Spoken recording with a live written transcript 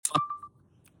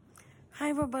Hi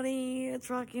everybody,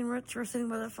 it's Rocky and Rich. We're sitting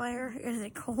by the fire. It is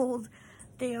a cold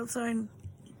day outside. We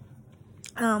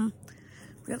got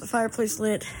the fireplace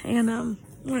lit, and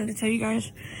wanted to tell you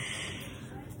guys,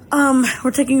 we're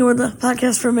taking over the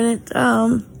podcast for a minute,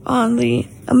 on the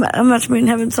A Match Made in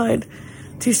Heaven side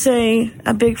to say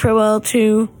a big farewell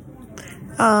to,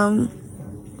 the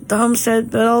homestead.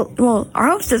 But our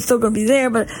homestead's still going to be there,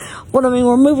 but we're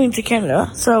moving to Canada.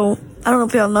 So I don't know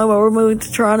if y'all know, but we're moving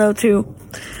to Toronto to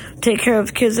take care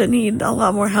of kids that need a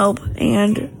lot more help,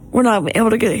 and we're not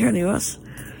able to get it here in the U.S.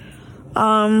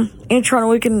 In Toronto,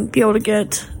 we can be able to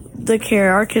get the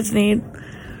care our kids need,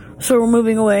 so we're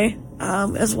moving away,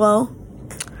 as well.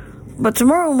 But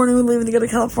tomorrow morning, we're leaving to go to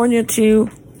California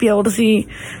to be able to see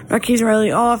Narquise and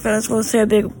Riley off, and I just want to say a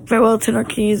big farewell to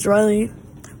Narquise, Riley,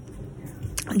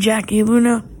 Jackie,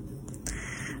 Luna,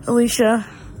 Alicia,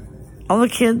 all the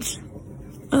kids.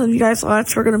 I love you guys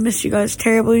lots. We're going to miss you guys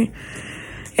terribly.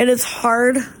 It is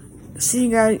hard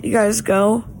seeing you guys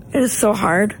go. It is so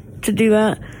hard to do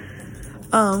that.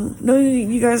 Knowing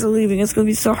that you guys are leaving, it's going to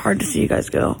be so hard to see you guys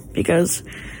go because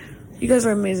you guys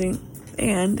are amazing.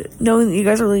 And knowing that you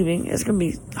guys are leaving is going to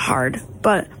be hard.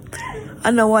 But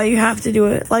I know why you have to do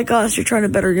it. Like us, you're trying to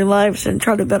better your lives and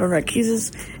try to better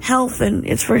Narquise's health, and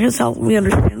it's for his health. We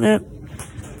understand that.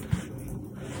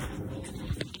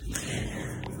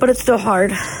 But it's still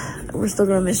hard. We're still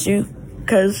going to miss you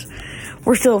because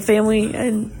we're still a family,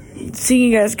 and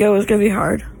seeing you guys go is going to be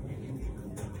hard.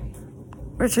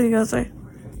 Rich, what you going to say?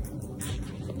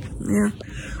 Yeah.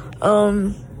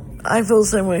 I feel the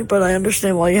same way, but I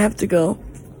understand why you have to go.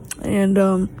 And,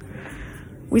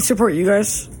 we support you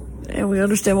guys, and we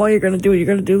understand why you're going to do what you're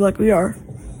going to do like we are.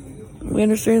 We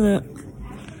understand that.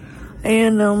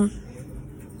 And,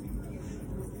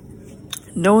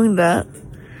 knowing that,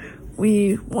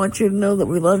 we want you to know that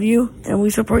we love you, and we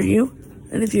support you.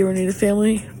 And if you ever need a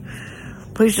family,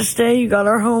 please just stay. You got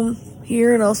our home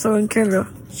here and also in Canada.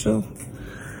 So,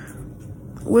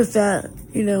 with that,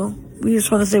 we just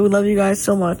want to say we love you guys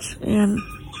so much. And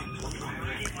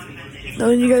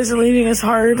knowing you guys are leaving is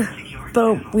hard,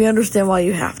 but we understand why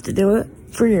you have to do it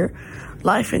for your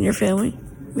life and your family.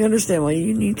 We understand why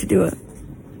you need to do it.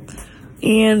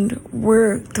 And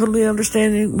we're totally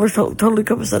understanding. We're totally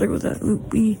copacetic with that.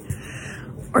 We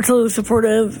are totally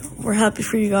supportive. We're happy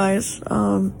for you guys.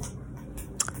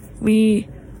 We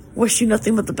wish you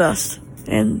nothing but the best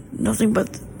and nothing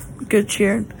but good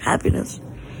cheer and happiness.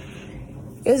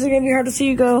 Is it going to be hard to see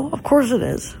you go? Of course it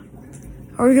is.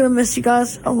 Are we going to miss you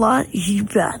guys a lot? You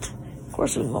bet. Of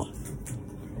course we will.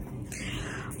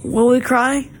 Will we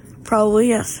cry? Probably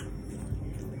yes.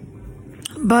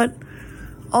 But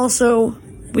also,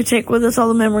 we take with us all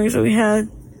the memories that we had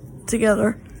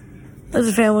together as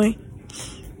a family.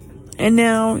 And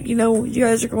now, you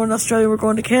guys are going to Australia, we're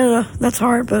going to Canada. That's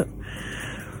hard, but,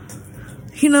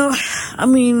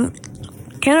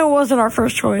 Canada wasn't our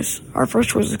first choice. Our first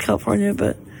choice was California,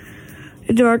 but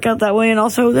it didn't work out that way. And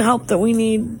also, the help that we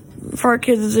need for our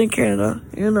kids is in Canada.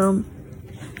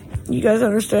 You guys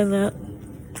understand that.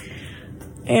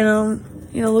 And,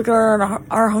 look at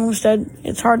our homestead.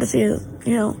 It's hard to see,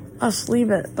 us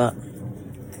leave it, but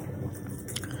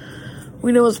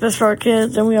we know what's best for our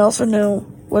kids, and we also know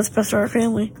what's best for our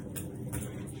family.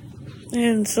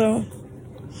 And so,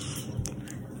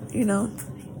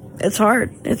 it's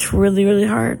hard. It's really, really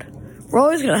hard. We're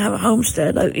always going to have a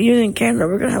homestead. Even in Canada,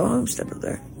 we're going to have a homestead up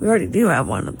there. We already do have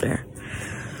one up there.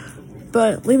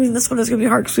 But leaving this one is going to be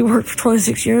hard because we worked for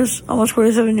 26 years, almost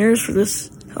 27 years for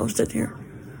this homestead here.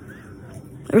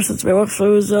 Ever since my wife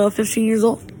was 15 years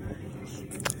old.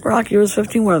 Rocky was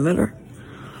 15 when I met her.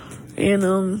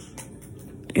 And,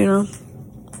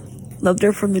 loved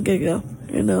her from the get-go.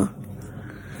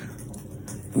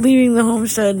 Leaving the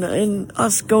homestead and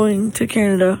us going to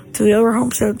Canada, to the other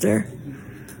homestead up there,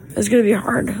 is going to be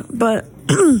hard. But,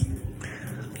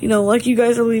 like you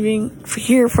guys are leaving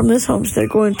here from this homestead,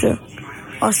 going to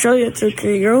Australia to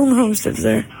create your own homesteads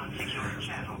there.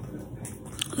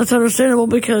 That's understandable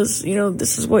because,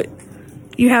 this is what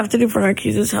you have to do for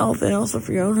Narquise's health and also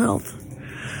for your own health.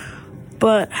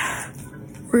 But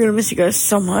we're going to miss you guys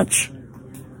so much.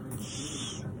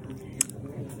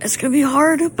 It's going to be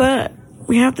hard, but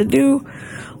we have to do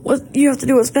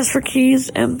what's best for Keys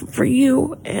and for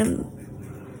you, and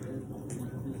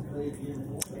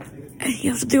you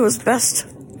have to do what's best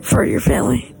for your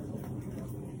family.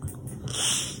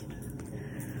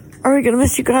 Are we going to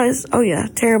miss you guys? Oh yeah,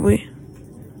 terribly.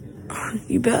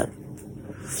 You bet.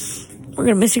 We're going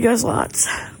to miss you guys lots.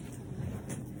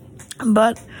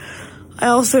 But I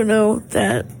also know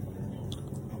that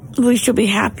at least you'll be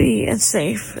happy and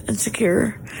safe and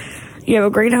secure. You have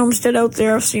a great homestead out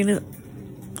there. I've seen it.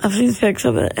 I've seen pics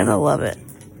of it, and I love it.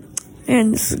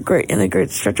 And it's great, in a great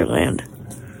stretch of land.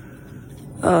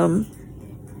 And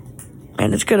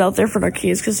it's good out there for our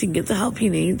kids because he can get the help he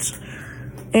needs.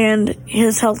 And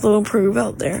his health will improve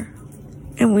out there.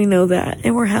 And we know that,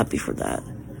 and we're happy for that.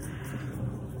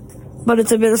 But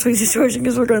it's a bittersweet situation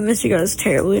because we're going to miss you guys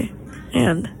terribly.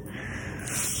 And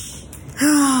it's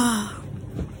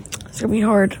going to be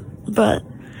hard. But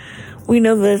we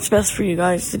know that it's best for you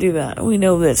guys to do that. We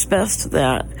know that it's best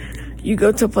that you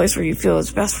go to a place where you feel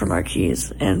it's best for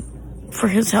Marquise and for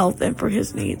his health and for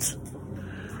his needs.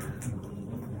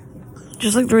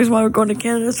 Just like the reason why we're going to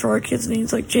Canada is for our kids'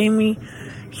 needs. Like Jamie,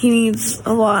 he needs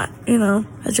a lot,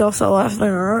 as y'all saw last night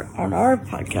on our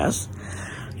podcast.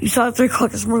 You saw at 3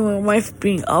 o'clock this morning my wife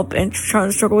being up and trying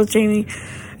to struggle with Jamie.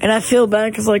 And I feel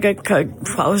bad because,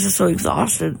 I was just so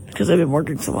exhausted because I've been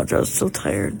working so much. I was so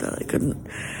tired that I couldn't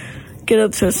get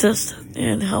up to assist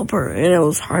and help her. And it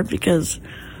was hard because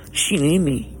she needed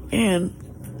me. And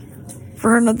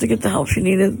for her not to get the help she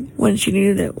needed when she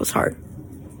needed it was hard.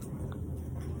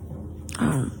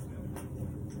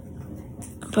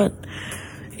 But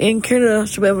in Canada,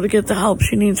 she'll be able to get the help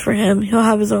she needs for him. He'll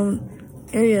have his own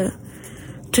area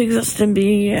to exist and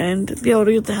be able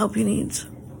to get the help he needs.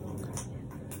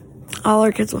 All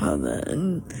our kids will have that.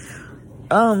 And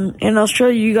in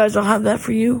Australia, you guys will have that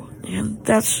for you. And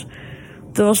that's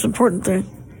the most important thing.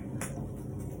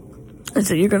 Is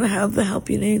that you're going to have the help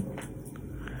you need.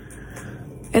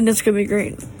 And it's going to be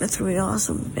great. It's going to be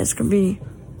awesome. It's going to be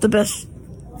the best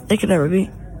it could ever be.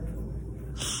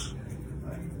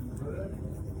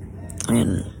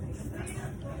 And,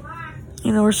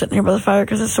 we're sitting here by the fire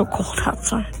because it's so cold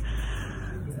outside.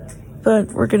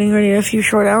 But we're getting ready in a few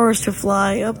short hours to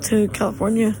fly up to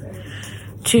California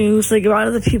to say goodbye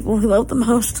to the people who love the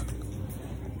most.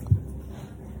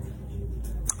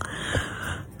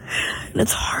 And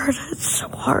it's hard. It's so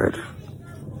hard.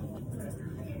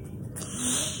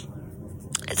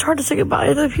 It's hard to say goodbye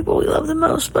to the people we love the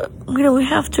most, but we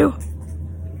have to.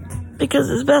 Because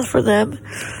it's best for them.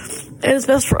 And it's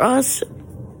best for us.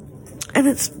 But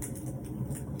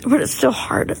it's still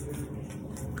hard.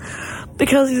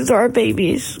 Because these are our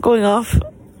babies going off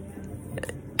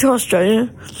to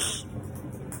Australia.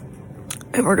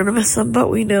 And we're going to miss them, but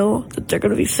we know that they're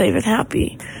going to be safe and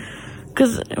happy.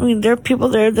 Because, there are people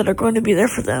there that are going to be there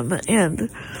for them and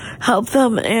help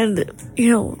them and,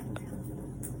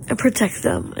 and protect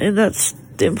them. And that's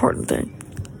the important thing.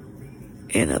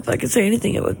 And if I could say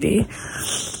anything, it would be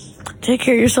take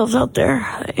care of yourselves out there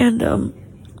and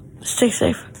stay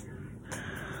safe.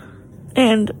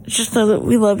 And just know that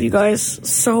we love you guys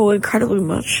so incredibly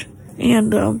much. And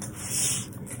know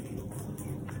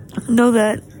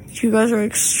that you guys are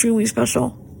extremely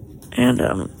special. And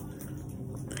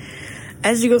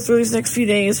as you go through these next few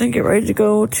days and get ready to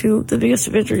go to the biggest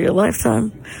adventure of your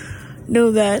lifetime,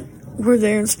 know that we're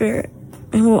there in spirit.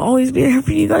 And we'll always be there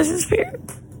for you guys in spirit.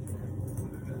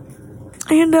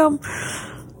 And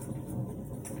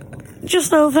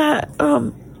just know that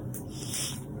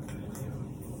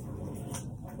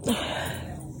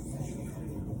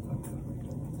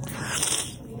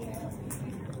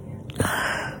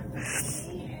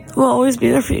we'll always be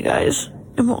there for you guys.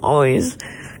 And we'll always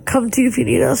come to you if you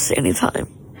need us anytime.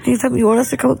 Anytime you want us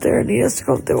to come up there and need us to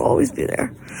come up there, we'll always be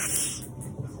there.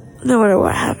 No matter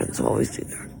what happens, we'll always be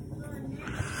there.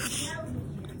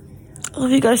 I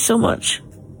love you guys so much.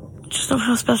 Just know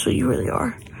how special you really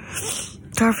are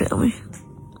to our family.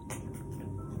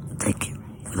 Thank you.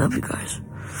 I love you guys.